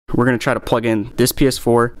we're going to try to plug in this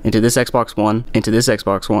PS4 into this Xbox One, into this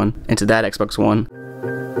Xbox One, into that Xbox One.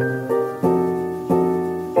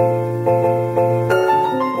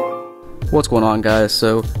 What's going on, guys?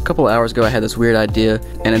 So a couple of hours ago I had this weird idea,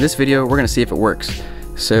 and in this video we're going to see if it works.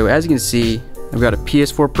 So as you can see, I've got a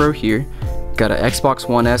PS4 Pro here, got an Xbox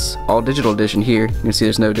One S all digital edition here. You can see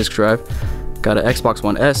there's no disc drive. Got an Xbox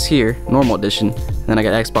One S here, normal edition, and then I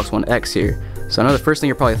got Xbox One X here. So I know the first thing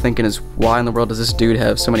you're probably thinking is, why in the world does this dude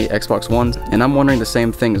have so many Xbox Ones? And I'm wondering the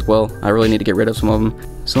same thing as well. I really need to get rid of some of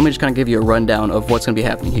them. So let me just kind of give you a rundown of what's going to be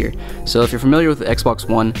happening here. So if you're familiar with the Xbox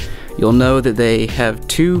One, you'll know that they have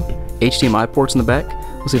two HDMI ports in the back.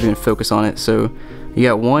 Let's see if we can focus on it. So you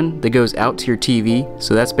got one that goes out to your TV.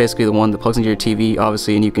 So that's basically the one that plugs into your TV,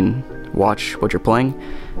 obviously, and you can watch what you're playing.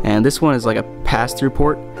 And this one is like a pass-through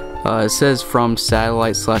port. It says from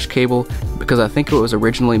satellite/cable because I think it was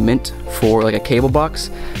originally meant for like a cable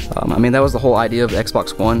box. I mean, that was the whole idea of the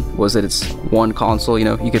Xbox One, was that it's one console. You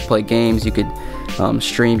know, you could play games, you could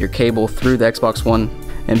stream your cable through the Xbox One,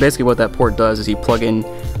 and basically what that port does is you plug in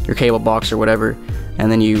your cable box or whatever,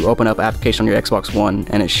 and then you open up an application on your Xbox One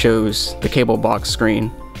and it shows the cable box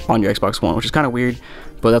screen on your Xbox One, which is kind of weird,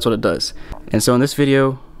 but that's what it does. And so in this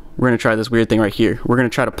video we're going to try this weird thing right here. We're going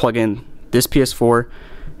to try to plug in this PS4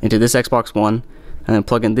 into this Xbox One, and then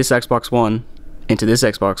plug in this Xbox One into this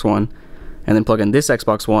Xbox One, and then plug in this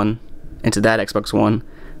Xbox One into that Xbox One,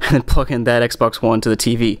 and then plug in that Xbox One to the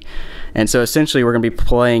TV. And so essentially we're going to be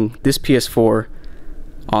playing this PS4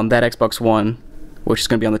 on that Xbox One, which is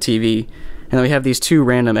going to be on the TV, and then we have these two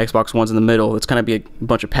random Xbox Ones in the middle. It's going to be a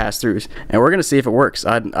bunch of pass-throughs, and we're going to see if it works.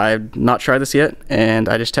 I've not tried this yet, and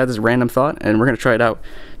I just had this random thought, and we're going to try it out.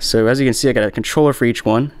 So as you can see, I got a controller for each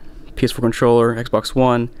one. PS4 controller, Xbox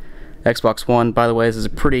One, Xbox One. By the way, this is a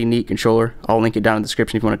pretty neat controller. I'll link it down in the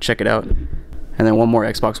description if you want to check it out. And then one more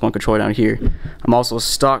Xbox One controller down here. I'm also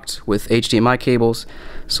stocked with HDMI cables,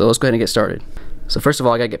 so let's go ahead and get started. So first of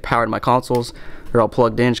all, I gotta get power to my consoles. They're all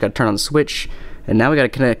plugged in, just gotta turn on the switch. And now we gotta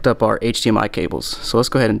connect up our HDMI cables. So let's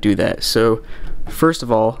go ahead and do that. So first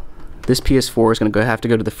of all, this PS4 is gonna have to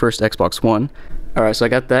go to the first Xbox One. Alright, so I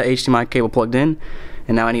got that HDMI cable plugged in,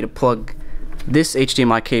 and now I need to plug this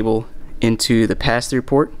HDMI cable into the pass-through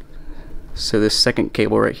port, so this second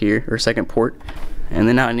cable right here, or second port, and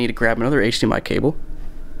then now I need to grab another HDMI cable,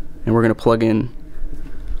 and we're going to plug in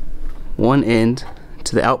one end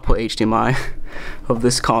to the output HDMI of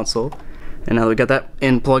this console. And now that we got that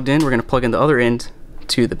end plugged in, we're going to plug in the other end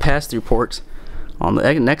to the pass-through port on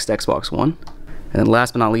the next Xbox One. And then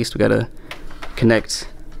last but not least, we got to connect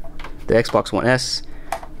the Xbox One S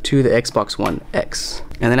to the Xbox One X.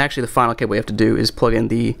 And then actually the final cable we have to do is plug in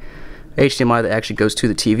the HDMI that actually goes to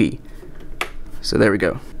the TV. So there we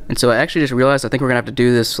go. And so I actually just realized I think we're gonna have to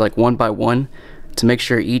do this like one by one to make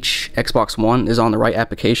sure each Xbox One is on the right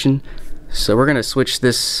application. So we're gonna switch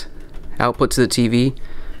this output to the TV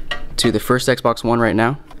to the first Xbox One right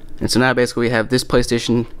now. And so now basically we have this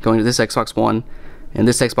PlayStation going to this Xbox One and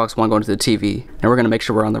this Xbox One going to the TV, and we're gonna make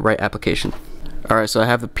sure we're on the right application. Alright, so I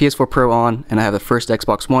have the PS4 Pro on, and I have the first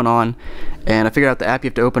Xbox One on, and I figured out the app you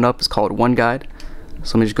have to open up is called One Guide.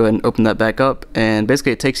 So let me just go ahead and open that back up, and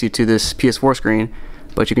basically it takes you to this PS4 screen,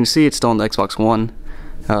 but you can see it's still on the Xbox One.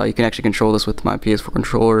 You can actually control this with my PS4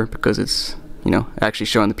 controller because it's, you know, actually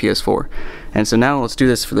showing the PS4. And so now let's do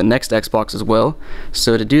this for the next Xbox as well.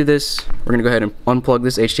 So to do this, we're gonna go ahead and unplug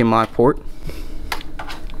this HDMI port,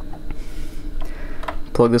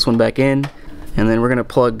 plug this one back in, and then we're gonna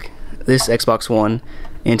plug this Xbox One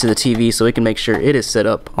into the TV so we can make sure it is set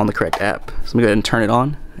up on the correct app. So let me go ahead and turn it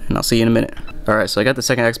on, and I'll see you in a minute. Alright, so I got the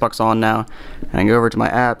second Xbox on now, and I can go over to my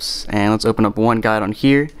apps, and let's open up One Guide on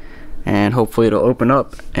here, and hopefully it'll open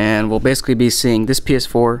up, and we'll basically be seeing this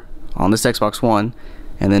PS4 on this Xbox One,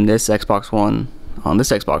 and then this Xbox One on this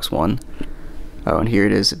Xbox One. Oh, and here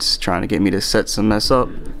it is. It's trying to get me to set some mess up.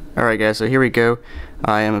 Alright guys, so here we go.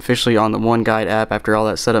 I am officially on the One Guide app after all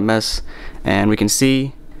that setup mess, and we can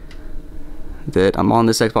see that I'm on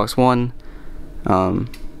this Xbox One,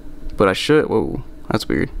 but I should, whoa, that's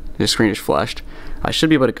weird, the screen just flashed. I should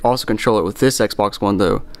be able to also control it with this Xbox One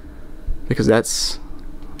though, because that's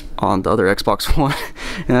on the other Xbox One,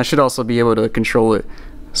 and I should also be able to control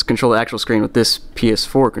the actual screen with this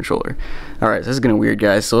PS4 controller. Alright, so this is getting weird,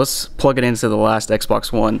 guys, so let's plug it into the last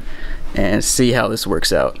Xbox One and see how this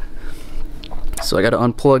works out. So I got to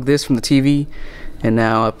unplug this from the TV, and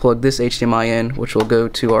now I plug this HDMI in, which will go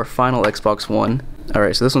to our final Xbox One.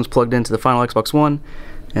 Alright, so this one's plugged into the final Xbox One,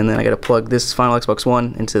 and then I gotta plug this final Xbox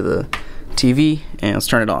One into the TV, and let's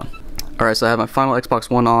turn it on. Alright, so I have my final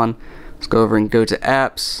Xbox One on. Let's go over and go to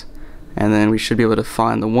apps, and then we should be able to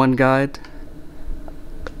find the One Guide.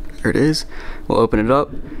 There it is. We'll open it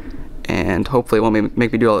up, and hopefully it won't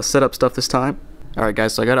make me do all the setup stuff this time. Alright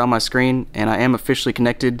guys, so I got it on my screen, and I am officially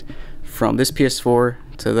connected from this PS4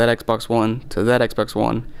 to that Xbox One to that Xbox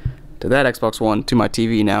One to that Xbox One to my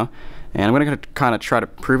TV now. And I'm gonna kind of try to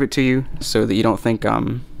prove it to you so that you don't think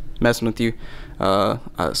I'm messing with you.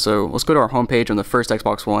 So let's go to our homepage on the first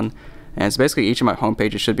Xbox One, and so basically each of my home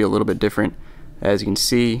pages should be a little bit different, as you can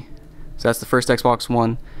see. So that's the first Xbox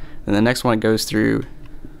One, and the next one it goes through.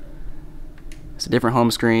 It's a different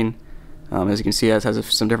home screen. As you can see, it has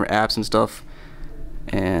some different apps and stuff.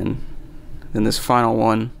 And then this final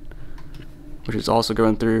one, which is also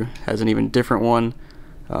going through, has an even different one.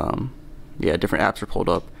 Yeah, different apps are pulled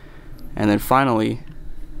up. And then finally,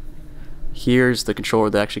 here's the controller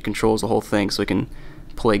that actually controls the whole thing, so it can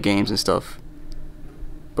play games and stuff.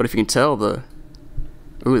 But if you can tell, the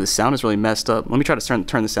sound is really messed up. Let me try to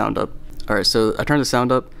turn the sound up. Alright, so I turned the sound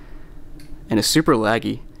up, and it's super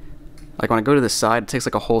laggy. Like when I go to the side, it takes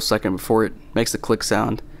like a whole second before it makes the click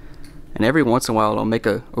sound. And every once in a while it'll make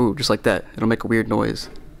a, just like that, it'll make a weird noise.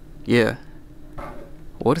 Yeah.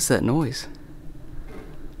 What is that noise?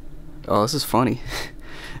 Oh, this is funny.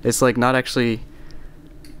 It's like not actually,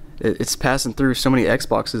 it's passing through so many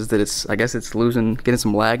Xboxes that I guess it's getting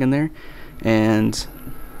some lag in there. And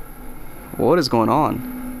what is going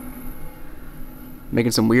on?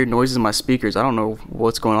 Making some weird noises in my speakers. I don't know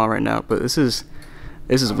what's going on right now, but this is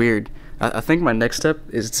weird. I think my next step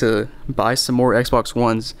is to buy some more Xbox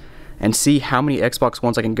Ones and see how many Xbox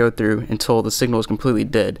Ones I can go through until the signal is completely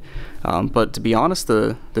dead. But to be honest,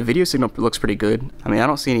 the video signal looks pretty good. I mean, I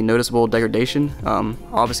don't see any noticeable degradation.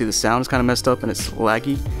 Obviously the sound is kind of messed up and it's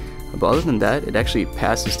laggy, but other than that, it actually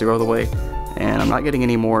passes through all the way, and I'm not getting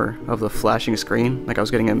any more of the flashing screen like I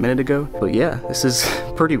was getting a minute ago. But yeah, this is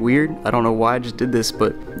pretty weird. I don't know why I just did this,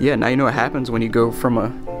 but yeah, now you know what happens when you go from a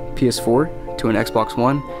PS4 to an Xbox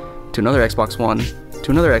One to another Xbox One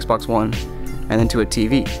to another Xbox One, and then to a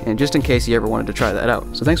TV, and just in case you ever wanted to try that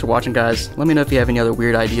out. So thanks for watching, guys. Let me know if you have any other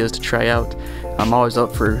weird ideas to try out. I'm always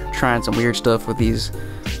up for trying some weird stuff with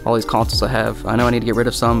all these consoles I have. I know I need to get rid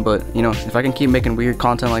of some, but you know, if I can keep making weird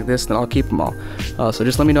content like this, then I'll keep them all. So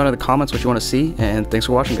just let me know in the comments what you want to see, and thanks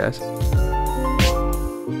for watching, guys.